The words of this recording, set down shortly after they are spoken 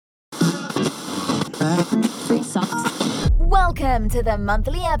Free socks. Welcome to the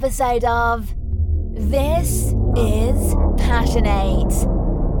monthly episode of This is Passionate.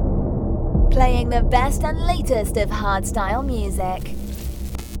 Playing the best and latest of hardstyle music.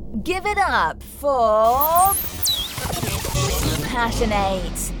 Give it up for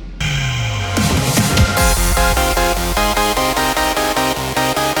Passionate.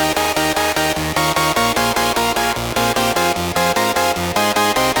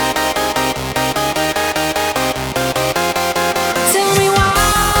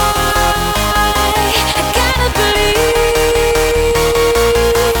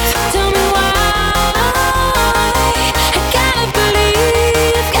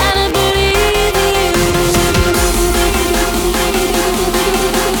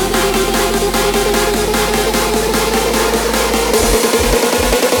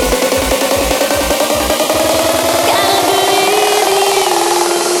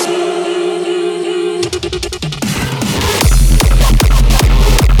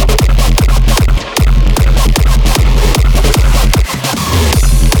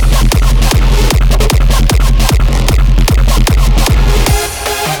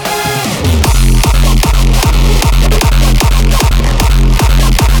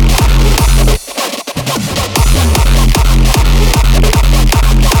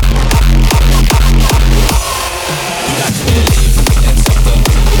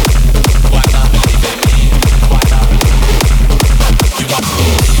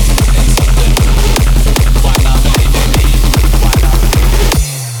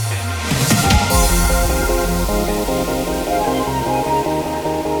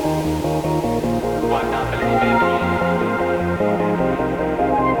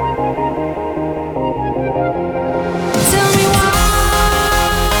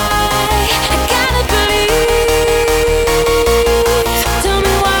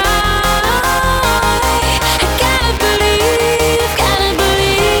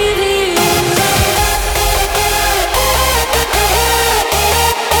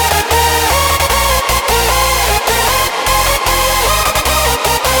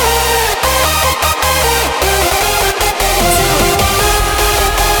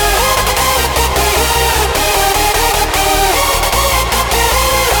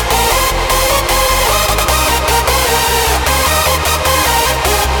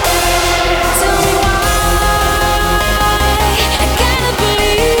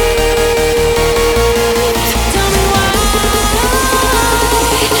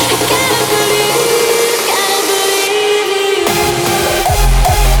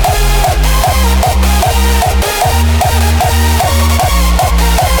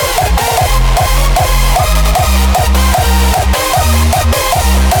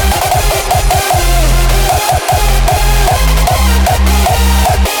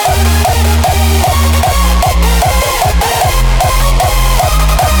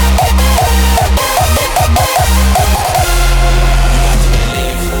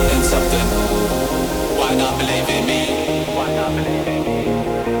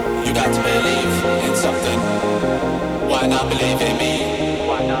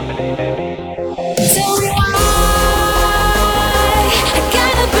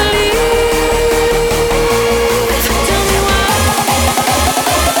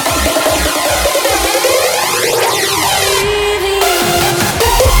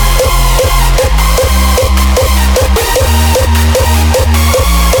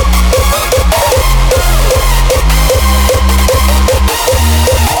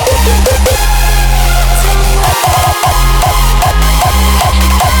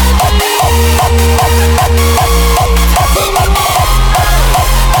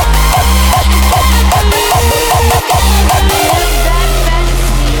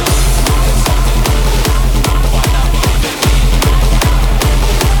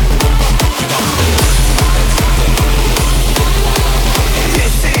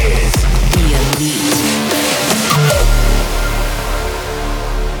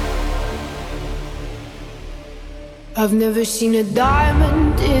 I've never seen a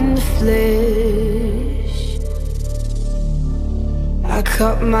diamond in the flesh. I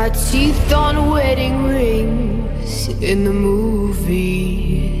cut my teeth on wedding rings in the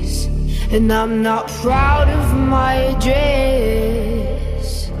movies, and I'm not proud of my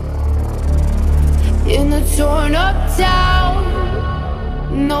address. In a torn up town,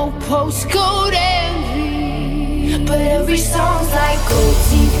 no postcode envy, but every song's like gold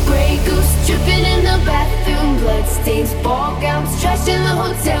teeth, grey goose dripping in the bathroom, bloodstains, ball gowns, trash in the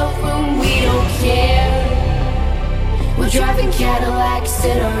hotel room. We don't care. We're driving Cadillacs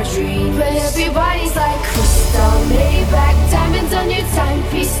in our dreams, but everybody's like crystal, Maybach, diamonds on your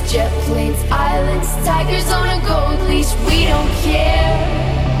timepiece, jet planes, islands, tigers on a gold leash, we don't care.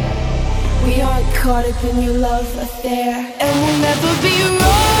 We aren't caught up in your love affair, and we'll never be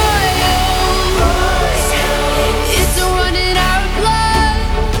royals. It's a run in our blood.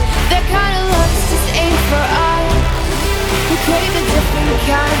 That kind of lust just ain't for us. We crave a different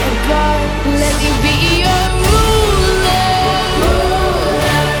kind of blood. Let me be your ruler.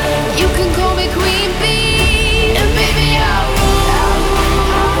 You can call me Queen Bee, and baby I'll rule.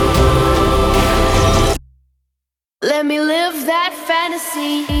 Let me live that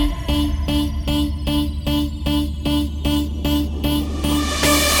fantasy.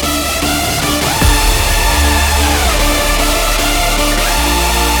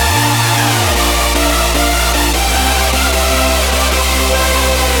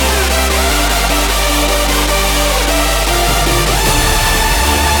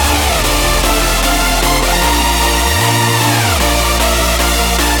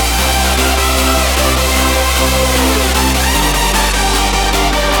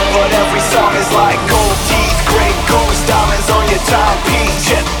 But every song is like gold teeth, great goose, diamonds on your timepiece,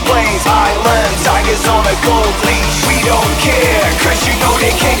 jet planes, islands, tigers on a gold leash. We don't care, cause you know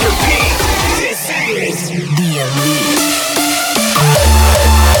they can't compete. This is the elite.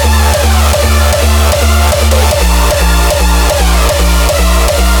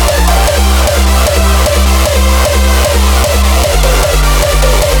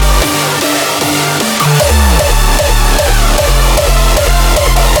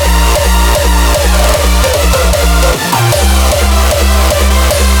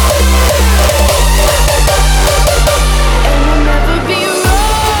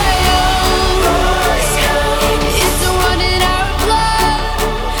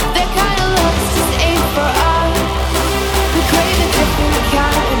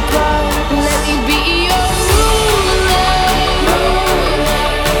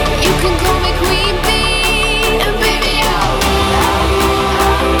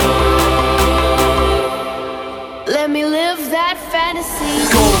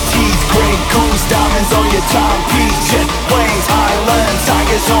 Diamonds on your timepiece, jet planes, islands,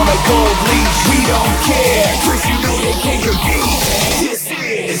 tigers on a gold leash. We don't care, cause you know they can't compete. This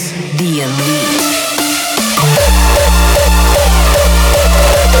is the elite.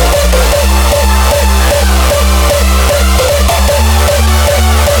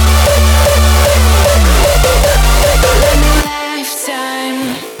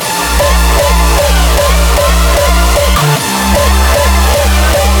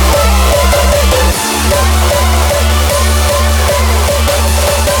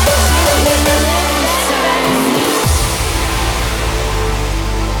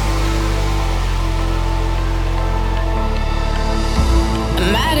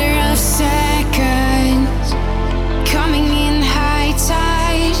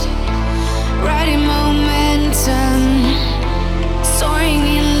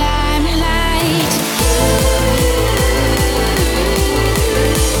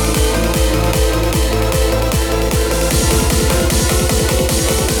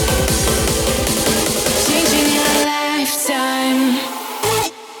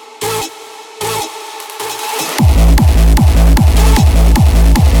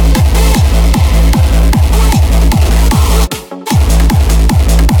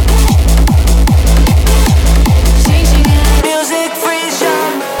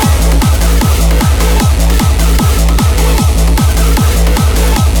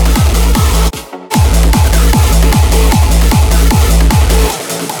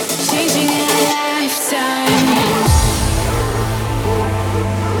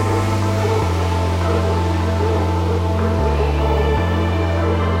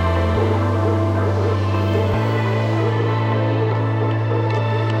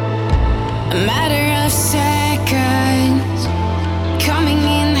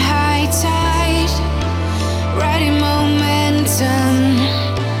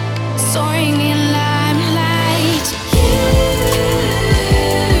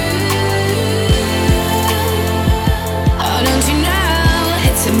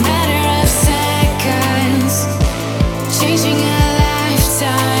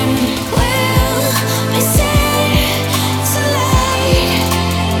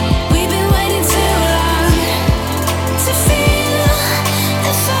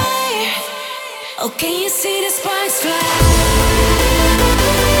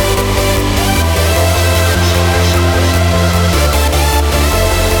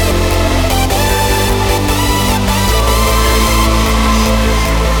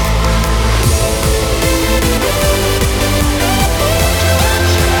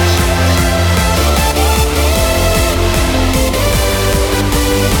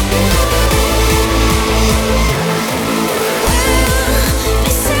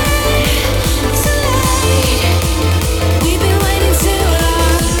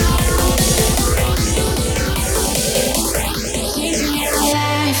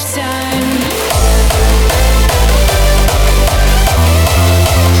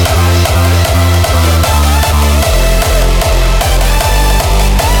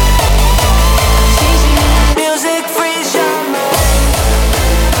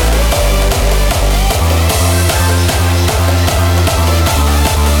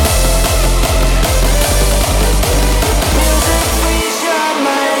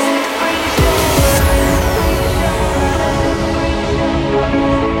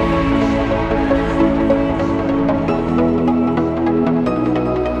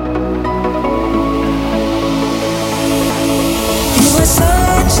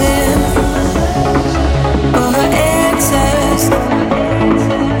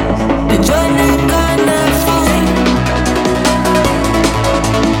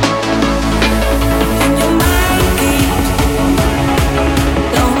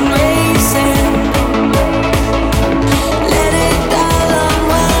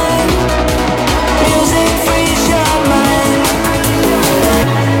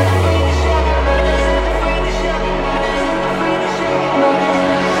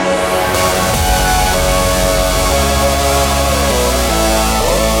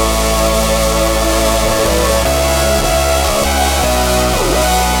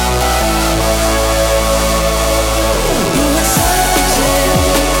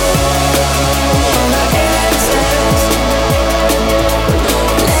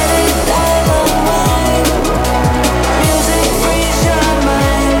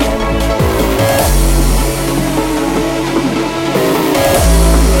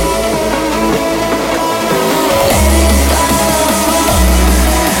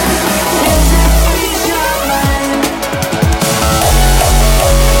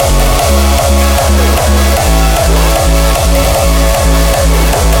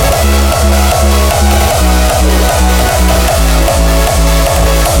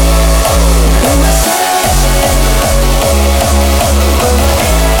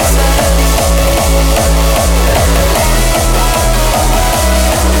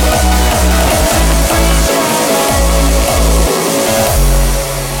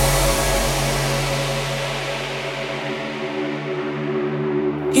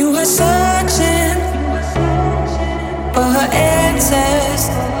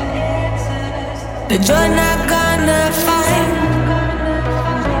 that you're not gonna find.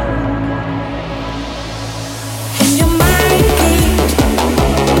 And your mind keeps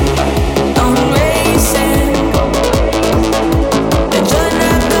on racing, that you're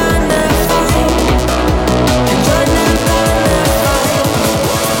not gonna find, that you're not gonna find.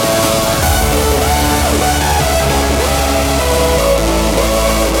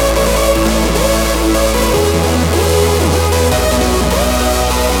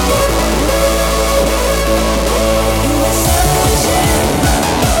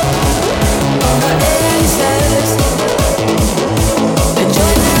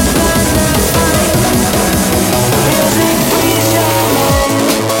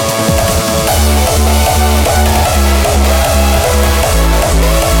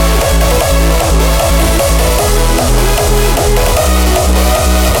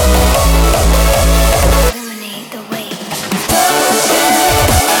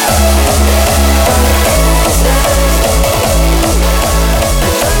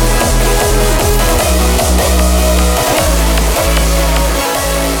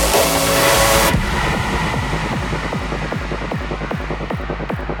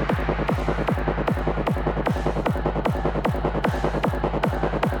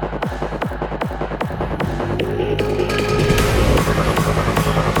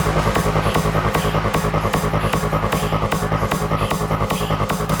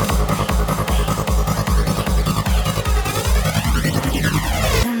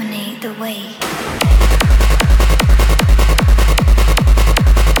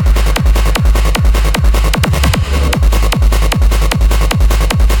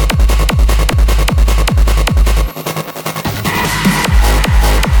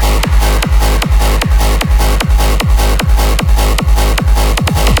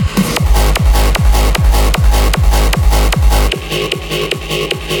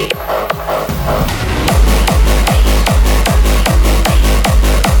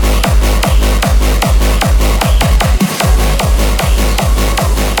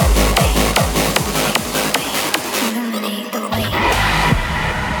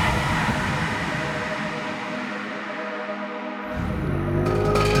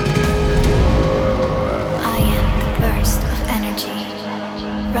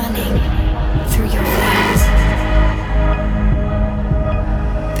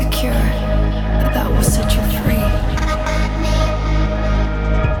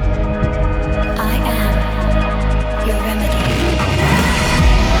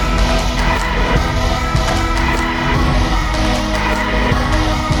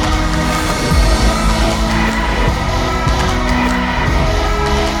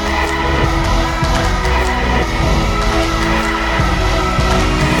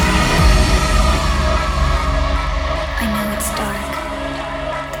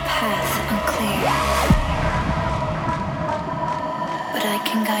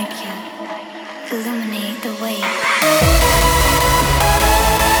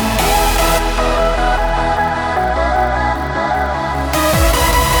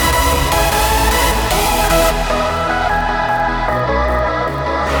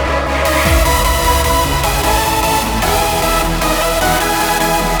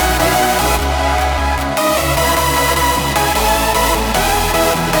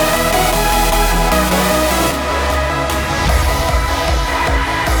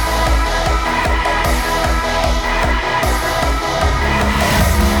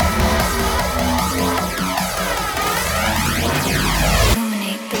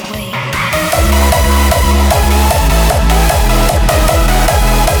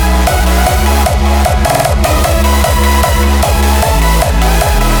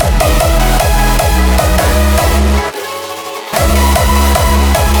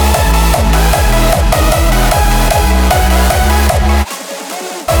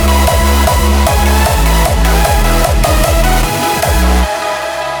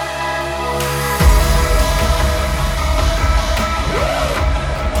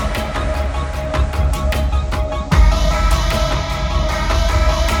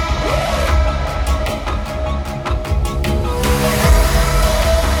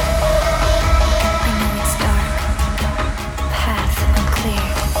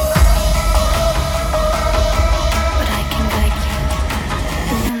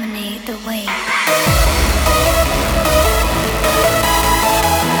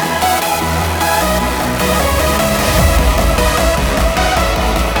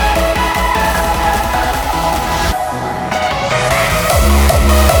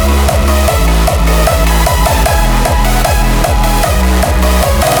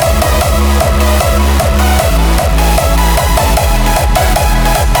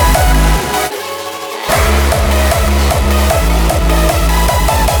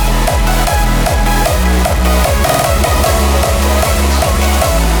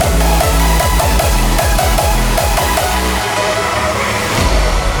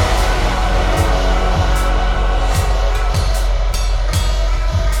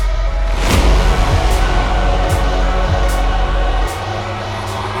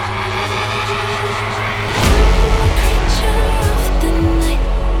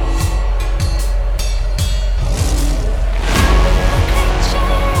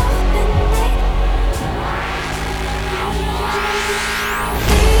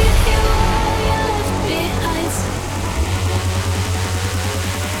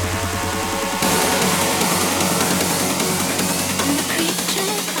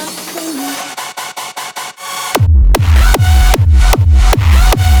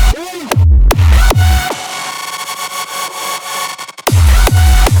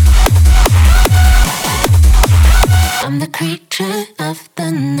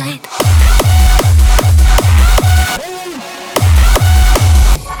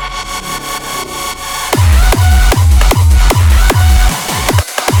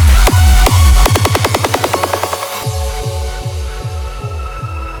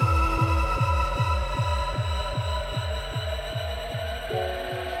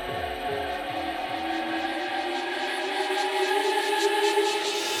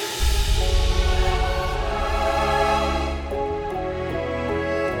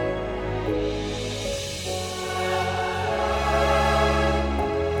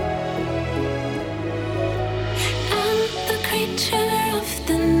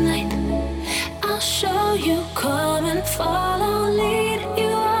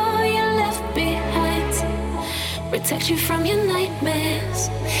 protect you from your nightmares.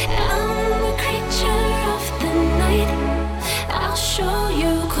 I'm the creature of the night. I'll show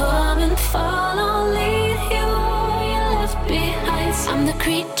you, come and follow, lead you where you left behind. I'm the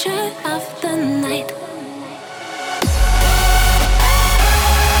creature of the night.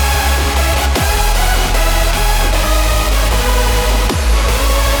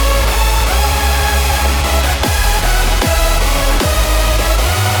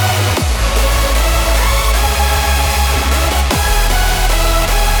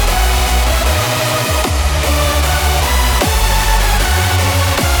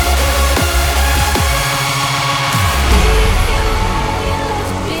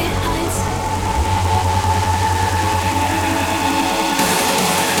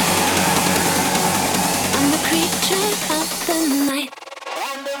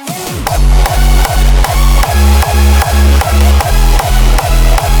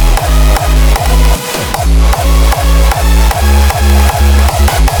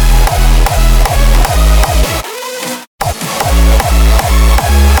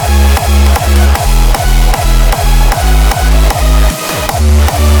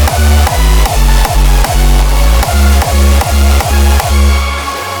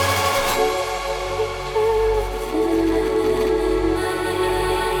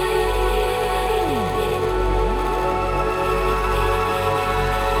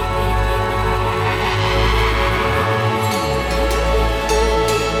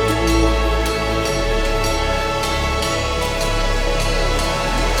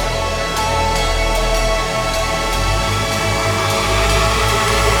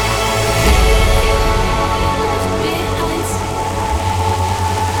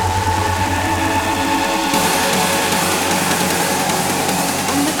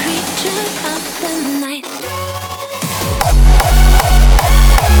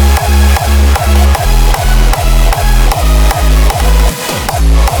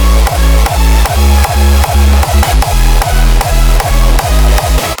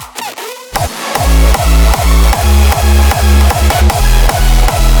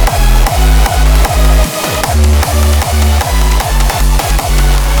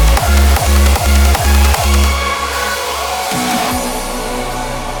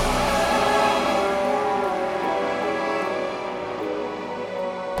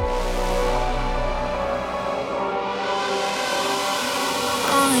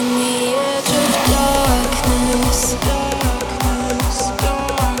 Stop.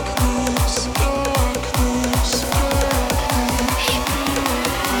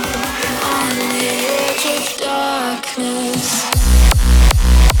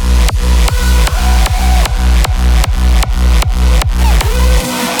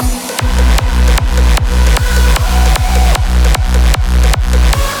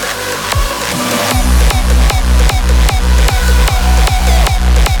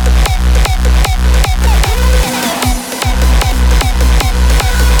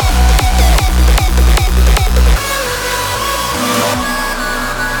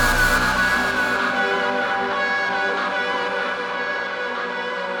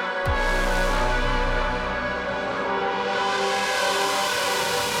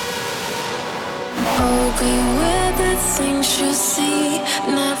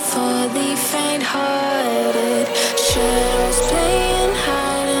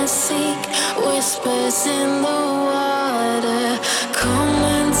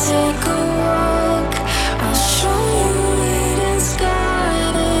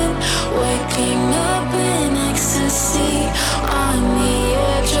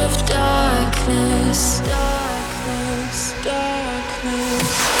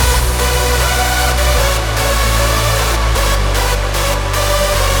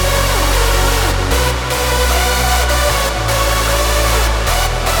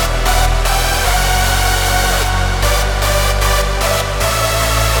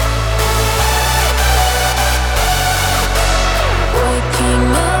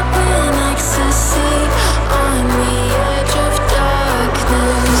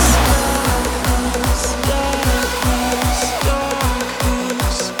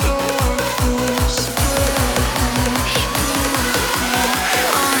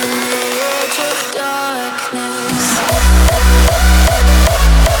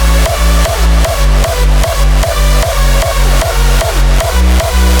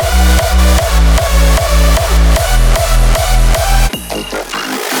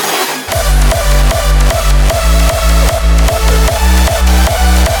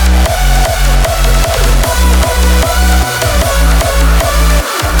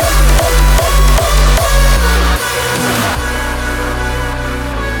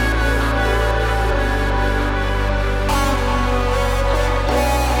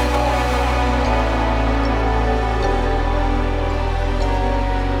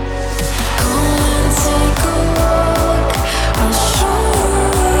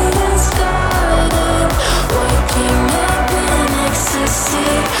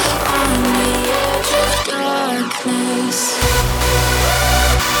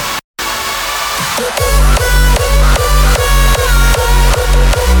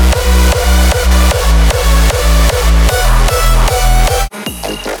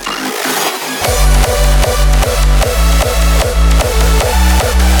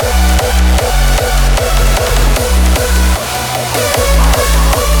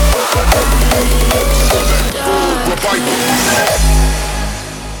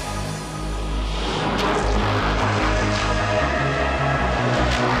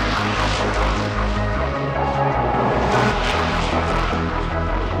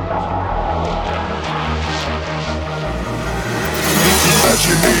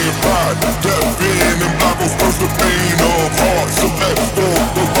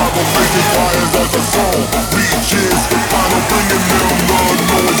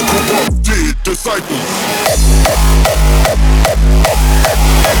 disciples.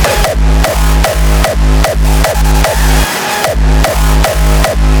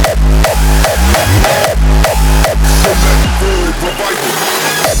 Selective revival.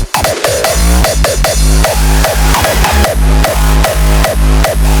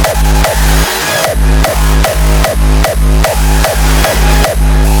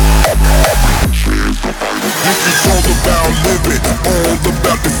 This is all about living, all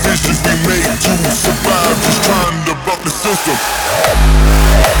about decisions we made to survive, just trying to buck the system.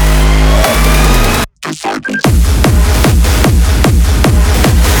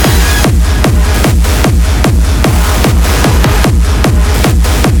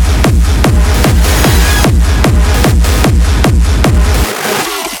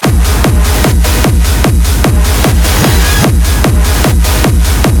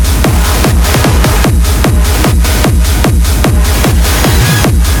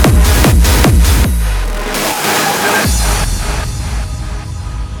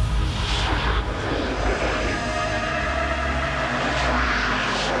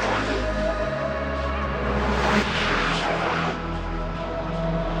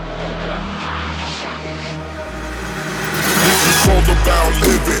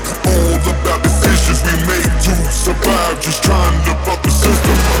 Just trying to fuck the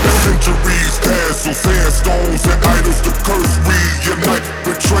system. The centuries pass, so sandstones and idols to curse. Reunite,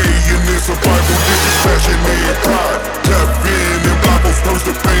 betraying their survival. This is passionate pride. Tap in and Bible stirs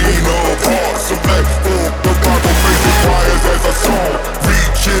the pain of hearts. Select for the Bible faces fires as a song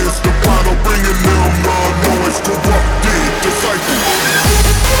reaches the final, bringing them the noise. Corrupted disciples.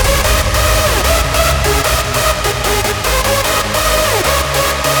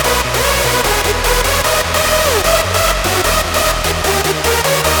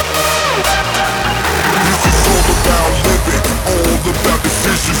 About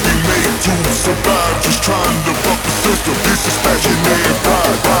decisions we made to survive, just trying to buck the system. This is passionate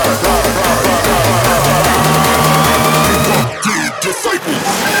pride. Corrupted disciples.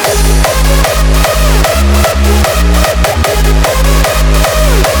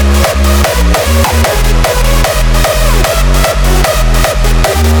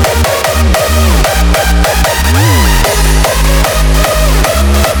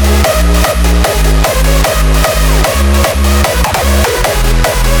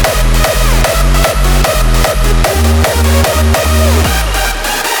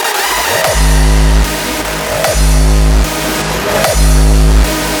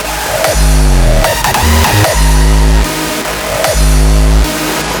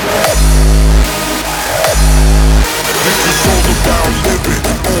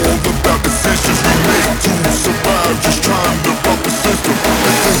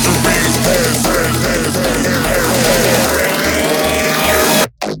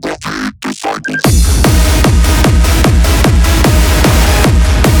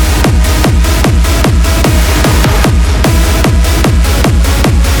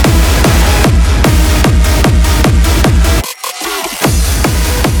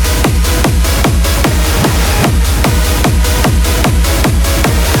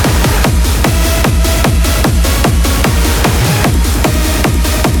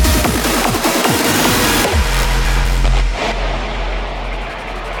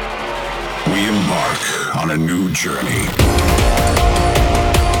 Journey.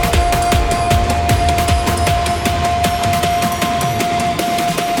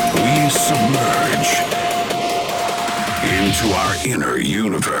 We submerge into our inner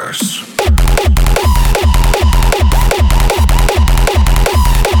universe.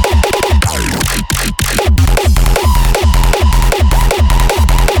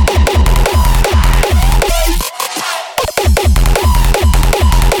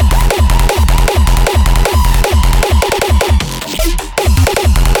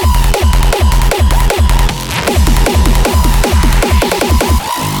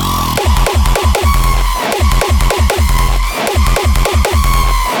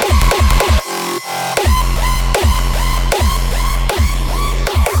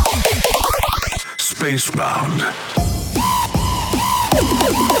 Spacebound.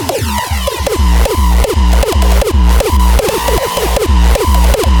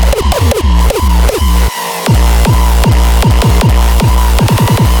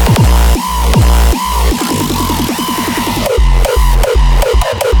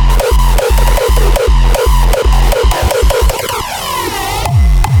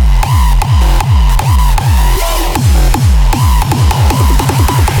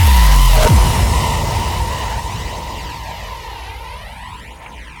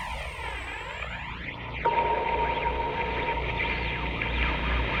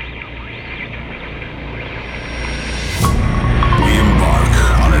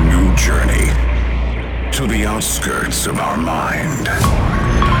 long journey to the outskirts of our mind.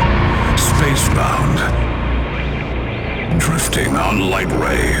 Spacebound, drifting on light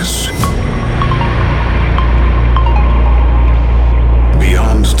rays.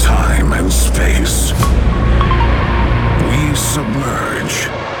 Beyond time and space, we submerge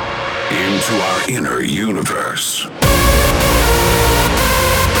into our inner universe.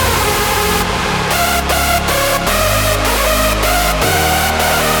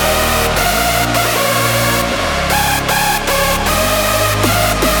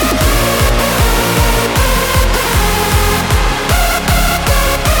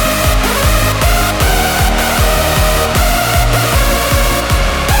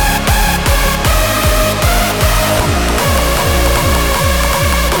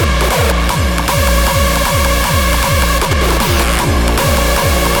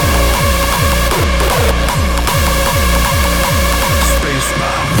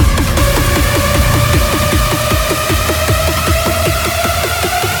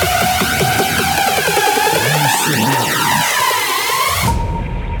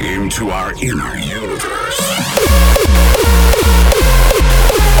 Into our inner universe.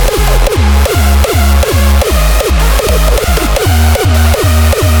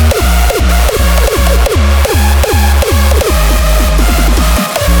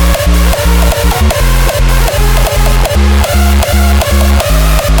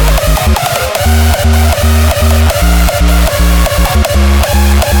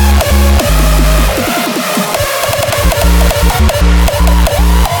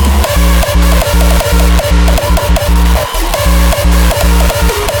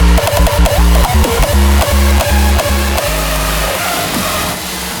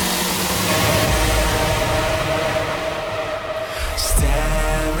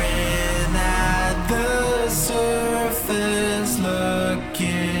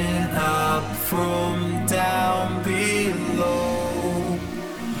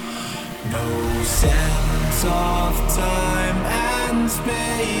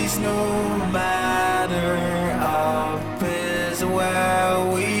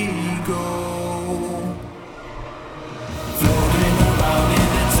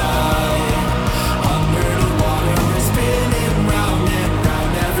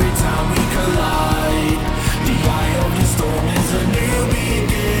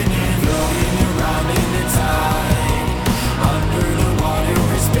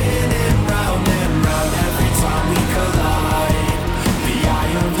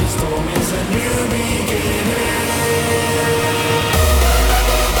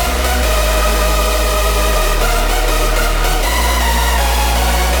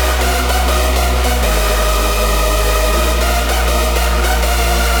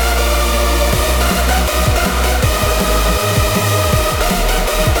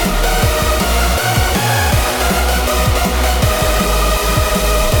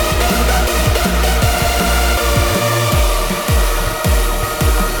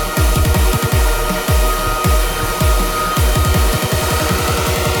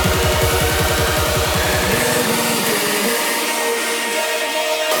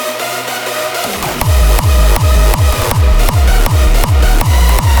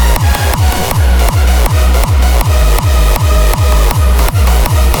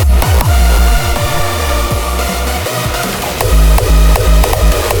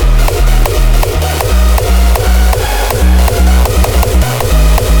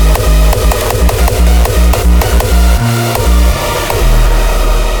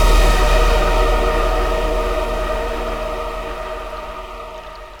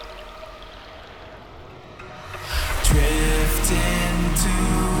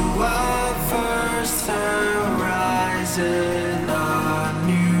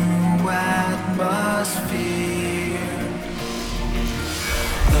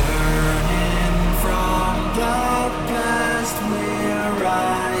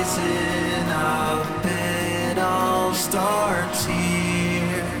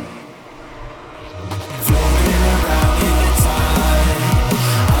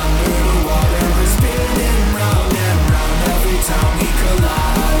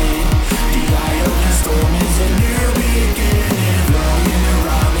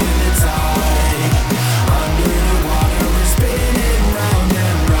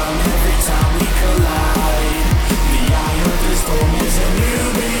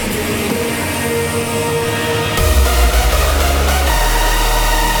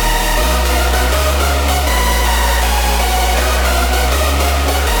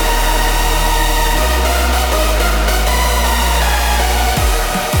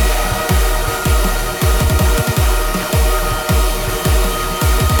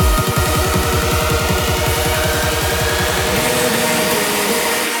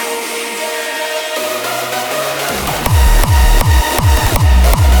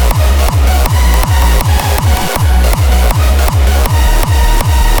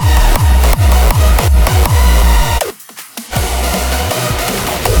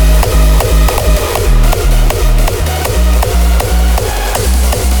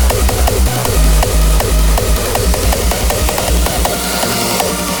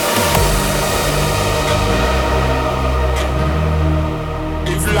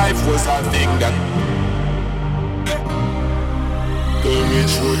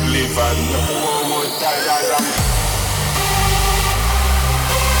 rich would live and the poor would die along.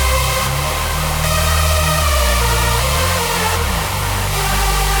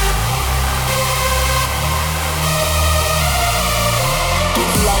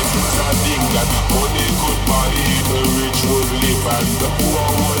 Life is a thing that money could buy. The rich would live and the poor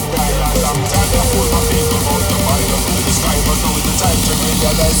would die. A long time before my people out the fire in the sky, but now is the time to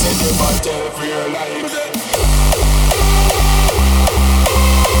realize it. They might tell for your life.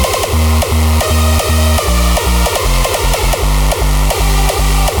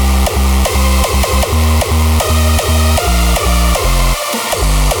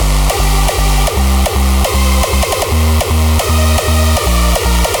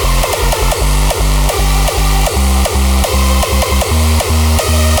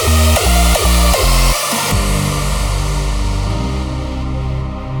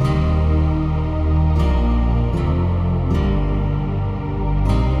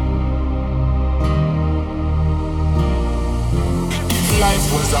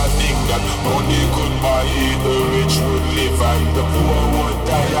 Life was a thing that money could buy. The rich would live and the poor would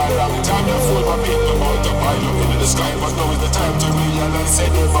die. A long time before my people multiply up into the sky, but now is the time to realize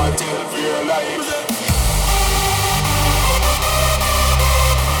it. Never tell for your life.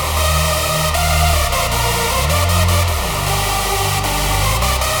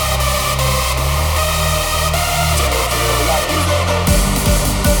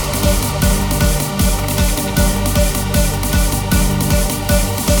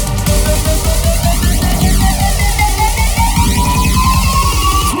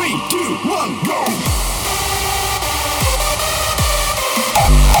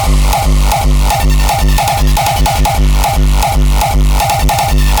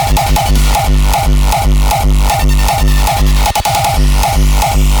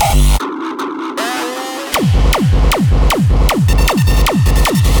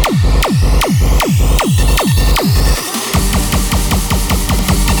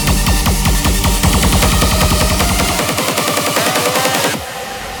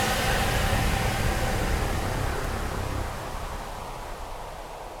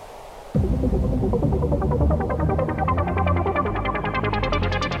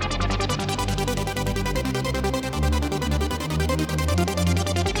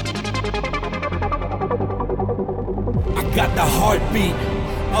 Got the heartbeat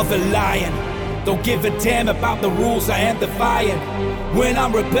of a lion. Don't give a damn about the rules I am defying. When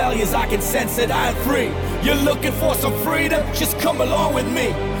I'm rebellious, I can sense that I'm free. You're looking for some freedom? Just come along with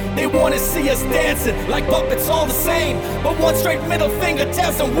me. They wanna see us dancing like puppets, all the same. But one straight middle finger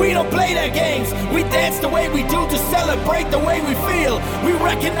tells them we don't play their games. We dance the way we do to celebrate the way we feel. We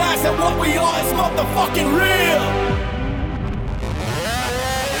recognize that what we are is motherfucking real.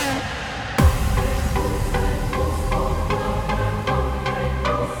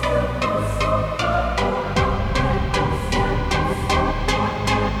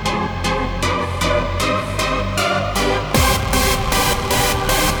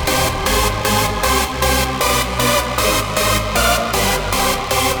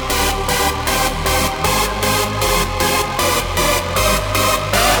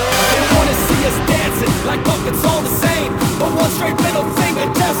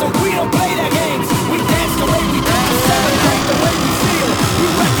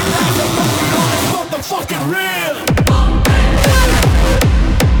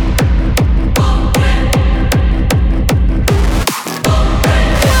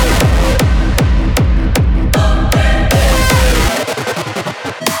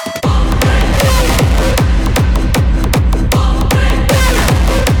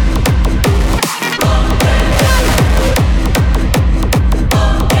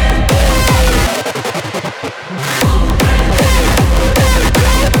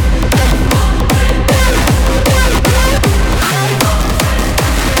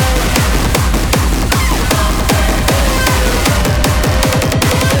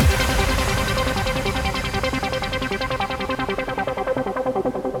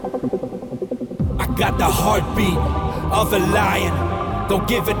 Got the heartbeat of a lion. Don't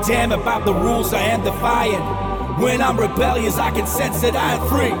give a damn about the rules I am defying. When I'm rebellious, I can sense that I'm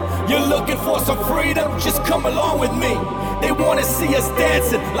free. You're looking for some freedom? Just come along with me. They wanna see us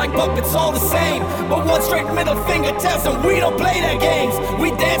dancing like puppets, all the same. But one straight middle finger tells them we don't play their games. We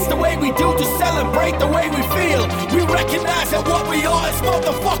dance the way we do to celebrate the way we feel. We recognize that what we are is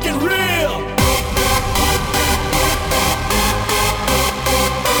motherfucking real.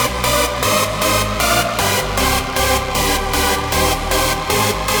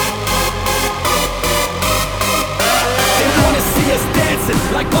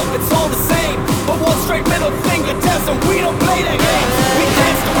 Like puppets all the same, but one straight middle finger tells them we don't play their games. We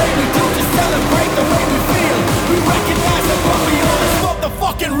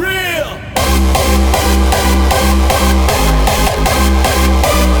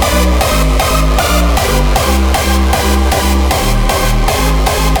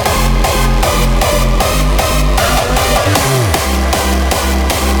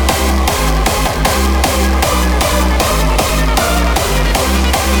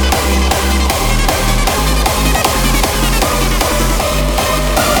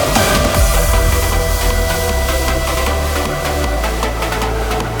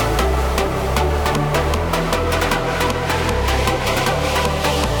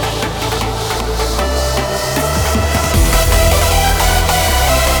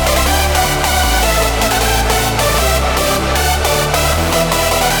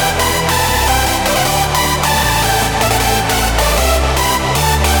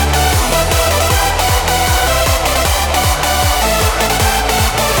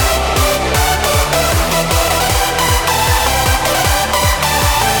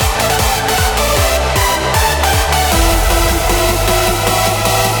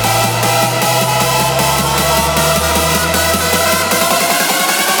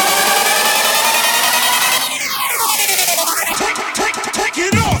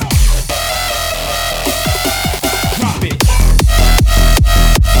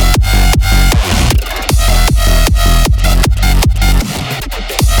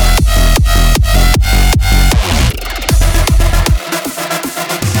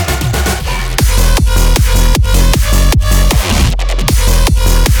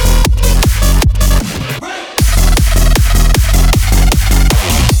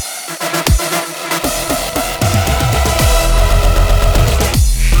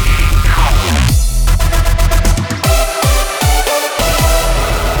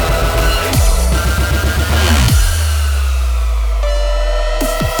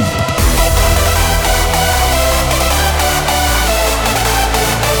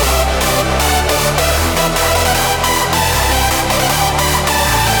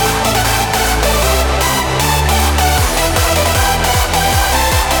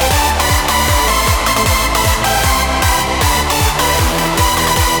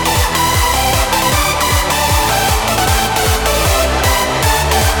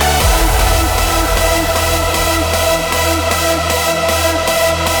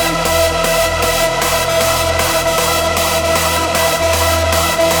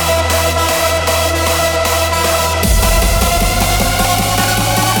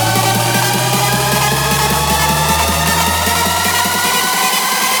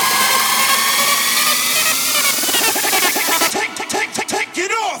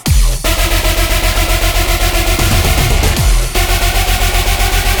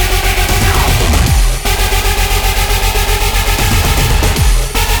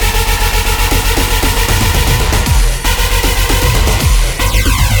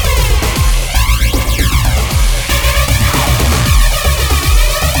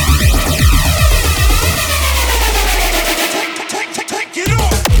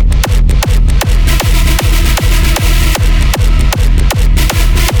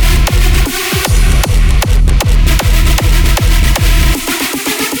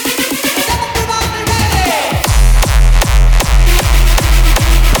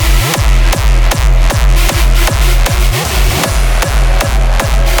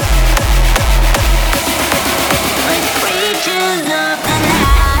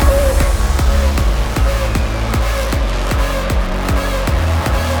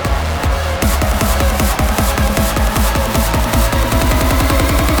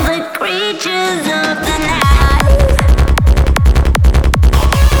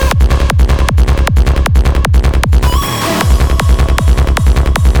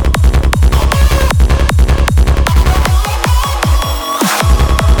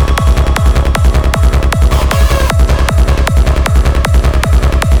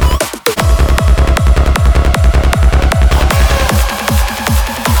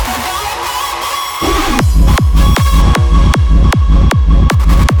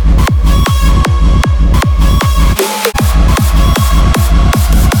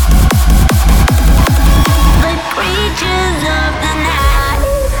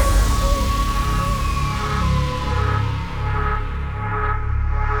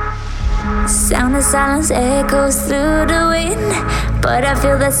the silence echoes through the wind, but I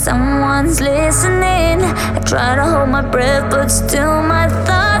feel that someone's listening. I try to hold my breath, but still my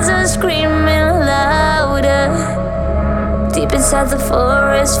thoughts are screaming louder. Deep inside the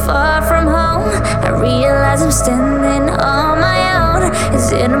forest, far from home, I realize I'm standing on my own.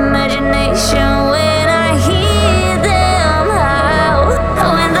 Is it imagination when I hear them howl?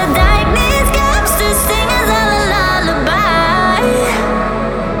 When the darkness comes to sing us all a lullaby,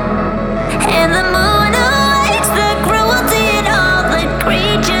 and the moon awakes the cruelty in all the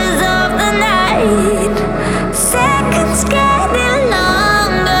creatures of the night. Seconds getting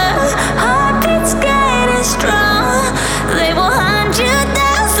longer, heartbeats getting strong. They will hunt you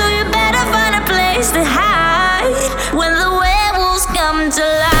down, so you better find a place to hide when the werewolves come to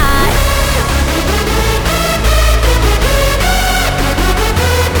life.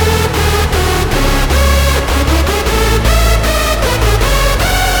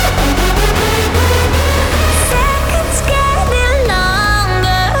 Seconds getting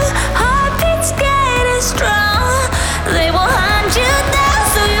longer, heartbeats getting strong. They will hunt you down,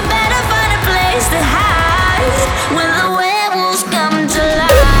 so you better find a place to hide when the werewolves come to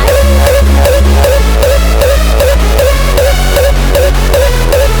life.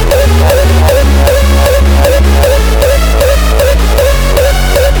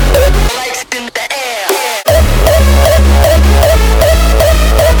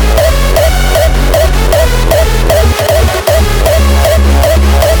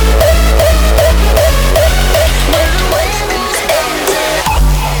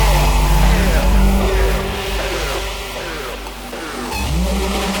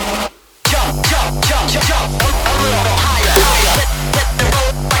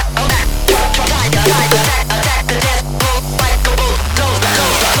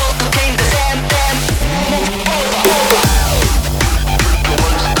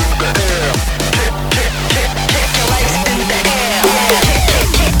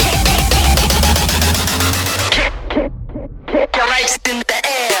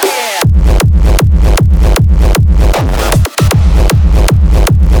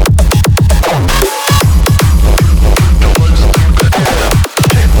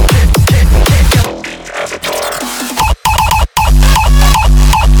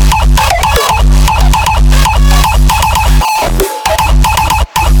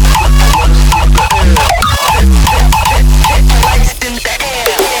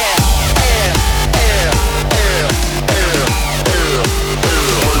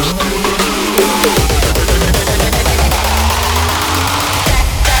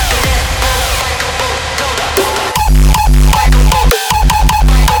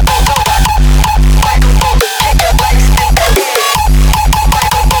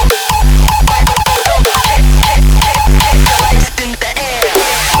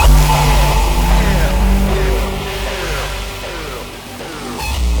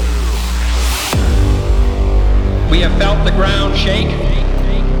 We have felt the ground shake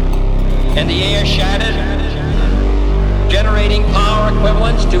and the air shattered, generating power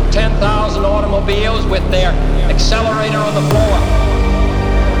equivalents to 10,000 automobiles with their accelerator on the floor.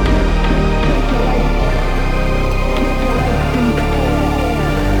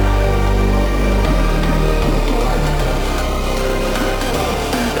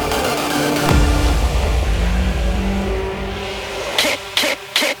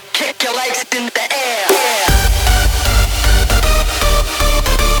 Kick your legs in the air.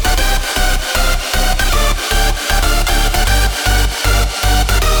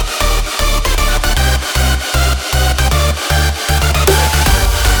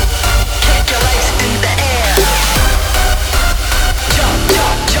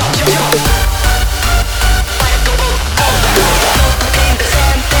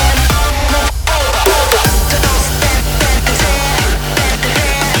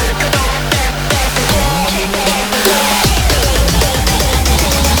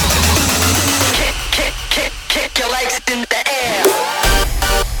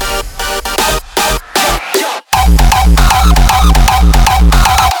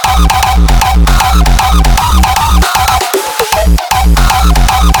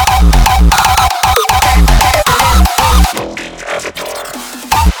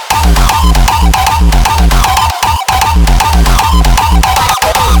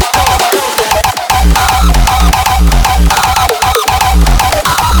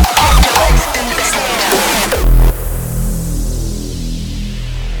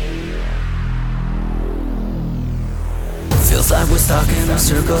 Feels like we're stuck in a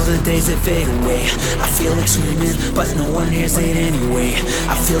circle, the days that fade away. I feel like screaming, but no one hears it anyway.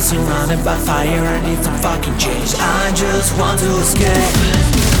 I feel surrounded by fire, I need some fucking change. I just want to escape.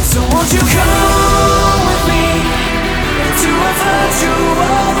 So won't you come with me into a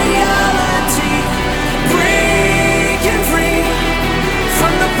virtual reality, breaking free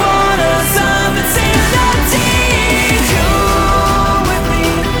from the borders of insanity. Come with me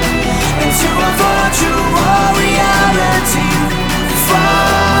into a virtual reality.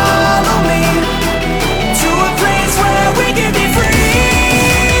 Follow me to a place where we can be free.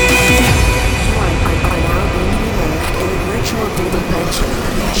 Virtual dimension.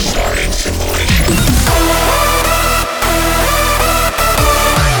 Science simulation.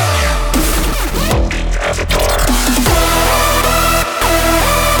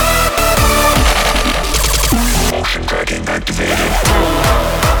 Motion tracking activated. 10,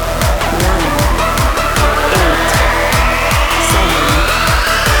 9, 8, 7,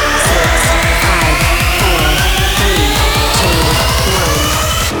 6, 5, 4, 3,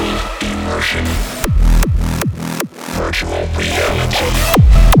 2, 1. Immersion. Virtual reality.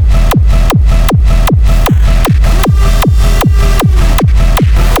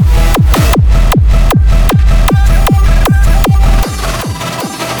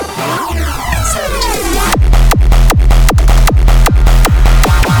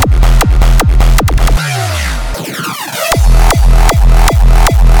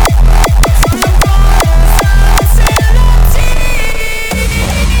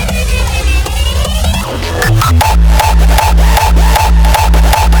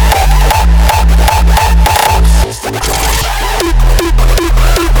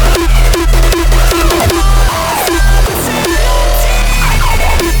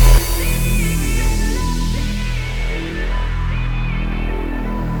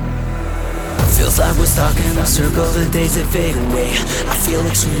 Circle the days that fade away. I feel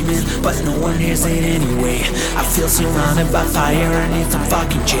like screaming, but no one hears it anyway. I feel surrounded by fire, I need some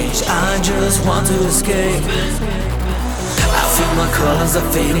fucking change. I just want to escape. I feel my colors are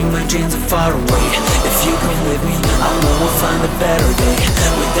fading, my dreams are far away. If you come with me, I know we'll find a better day.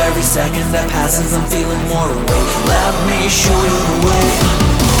 With every second that passes, I'm feeling more awake. Let me show you the way.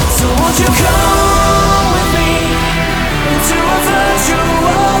 So won't you come with me into a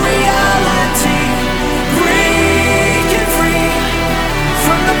virtual reality? Breaking free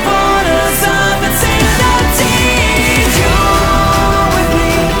from the borders of insanity. Come with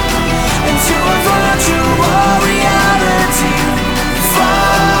me into a virtual reality.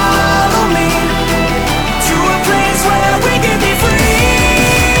 Follow me to a place where we can be free.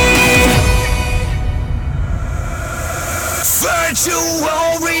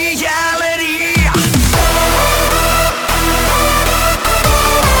 Virtual reality.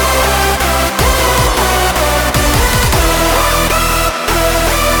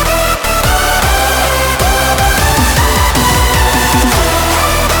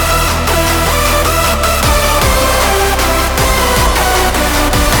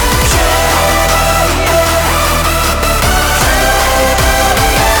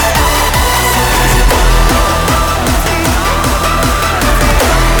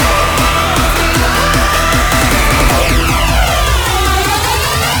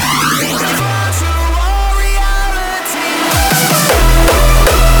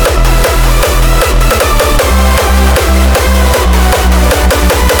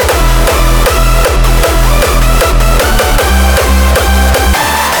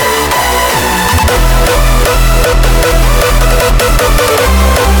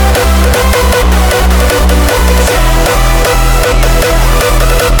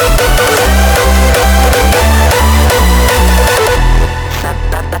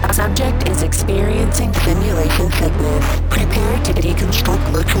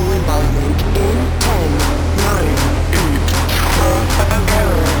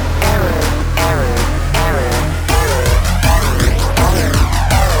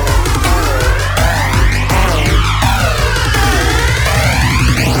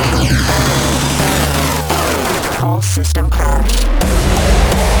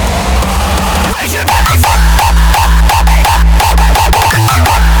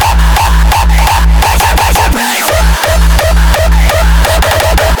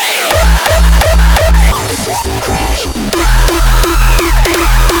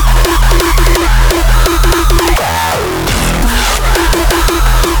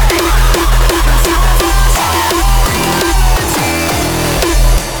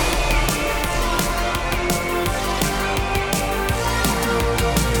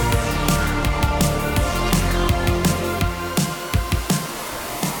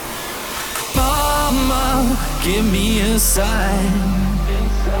 give me a sign.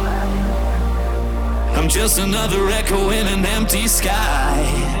 I'm just another echo in an empty sky.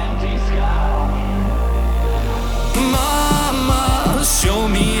 Mama, show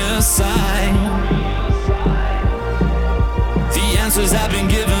me a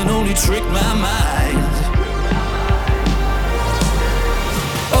my mind.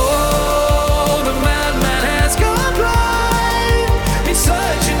 Oh, the madman has gone blind. Been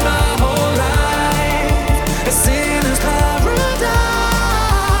searching my whole life. A sinner's paradise,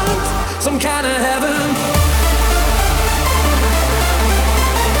 some kind of heaven.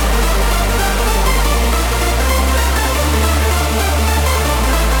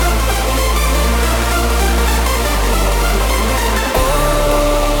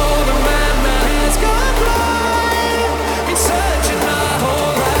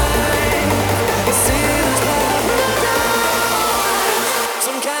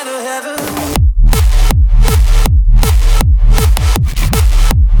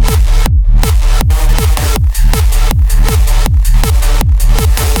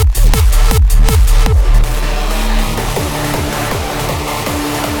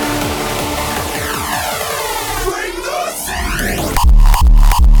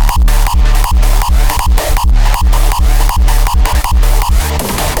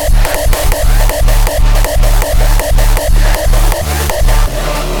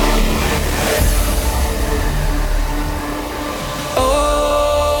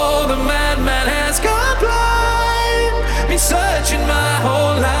 Searching my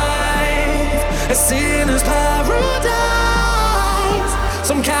whole life, a sinner's paradise,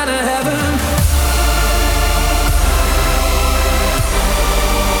 some kind of heaven.